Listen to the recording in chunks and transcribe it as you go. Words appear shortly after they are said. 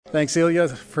Thanks, Ilya,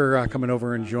 for coming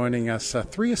over and joining us.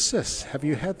 3 assists. Have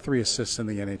you had 3 assists in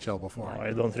the NHL before?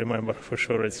 I don't remember for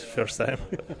sure. It's first time.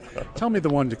 Tell me the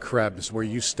one to Krebs where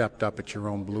you stepped up at your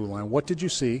own blue line. What did you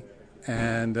see?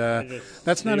 And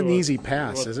that's not an easy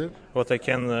pass, is it? What I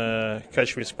can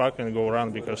catch with puck and go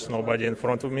around because nobody in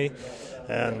front of me.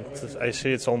 And I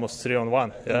see it's almost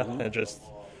 3-on-1. Yeah,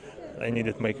 I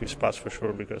needed to make this pass for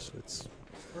sure because it's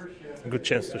a good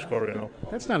chance to score,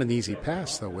 That's not an easy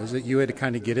pass, though, is it? You had to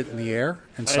kind of get it in the air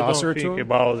and saucer it to him? I don't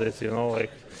think about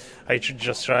it, I should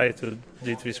just try to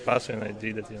do this pass and I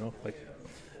did it,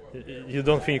 you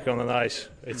don't think on an ice.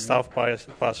 It's tough pass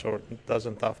or it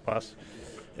doesn't tough pass.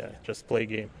 Yeah, just play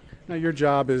game. Now, your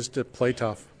job is to play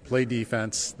tough, play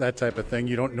defense, that type of thing.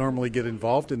 You don't normally get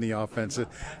involved in the offense.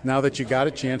 Now that you got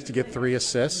a chance to get 3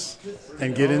 assists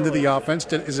and get into the offense,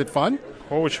 is it fun?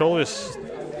 Coach always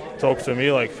talk to me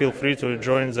feel free to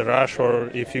join the rush or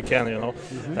if you can,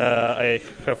 I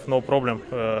have no problem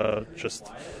just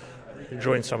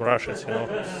join some rushes,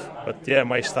 But yeah,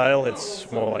 my style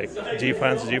it's more like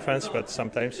defense, but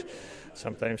sometimes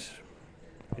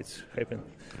it's happened.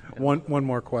 One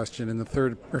more question. In the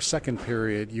third or second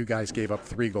period, you guys gave up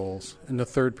 3 goals. In the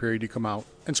third period, you come out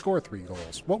and score 3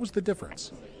 goals. What was the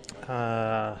difference?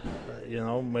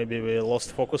 Maybe we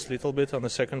lost focus a little bit on the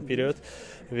second period.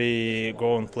 We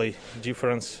go and play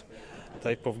different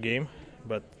type of game,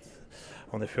 but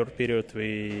on the third period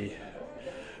we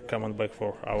come on back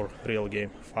for our real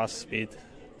game. Fast, speed,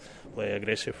 play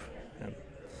aggressive, and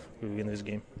we win this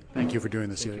game. Thank you for doing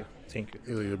this, Ilya. Thank you.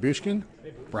 Ilya Bushkin.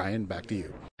 Brian, back to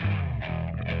you.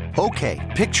 Okay,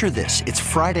 picture this. It's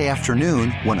Friday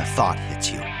afternoon when a thought hits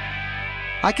you.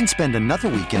 I can spend another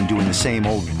weekend doing the same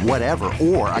old whatever,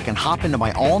 or I can hop into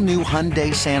my all-new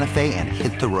Hyundai Santa Fe and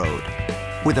hit the road.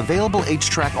 With available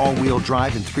H-Track all-wheel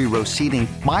drive and 3-row seating,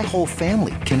 my whole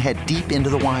family can head deep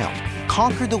into the wild.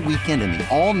 Conquer the weekend in the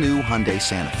all-new Hyundai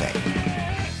Santa Fe.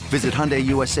 Visit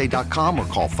HyundaiUSA.com or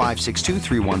call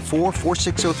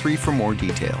 562-314-4603 for more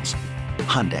details.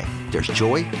 Hyundai, there's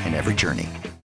joy in every journey.